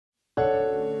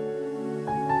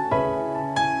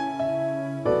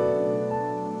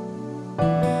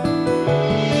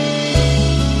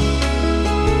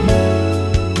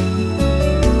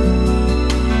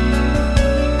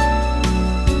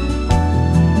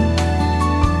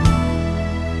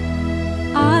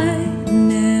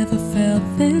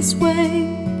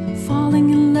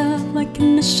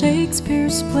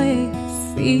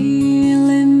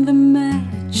feeling the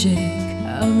magic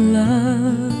of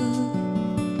love.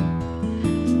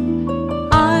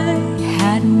 I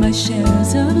had my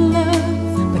shares of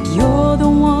love, but you're the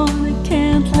one I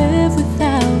can't live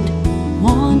without.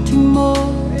 Wanting more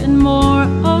and more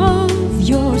of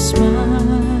your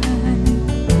smile.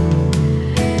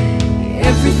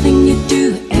 Everything you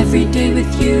do, every day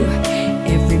with you,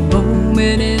 every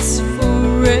moment is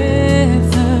forever.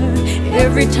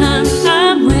 Every time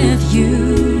I'm with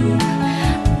you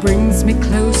brings me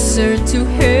closer to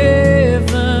heaven.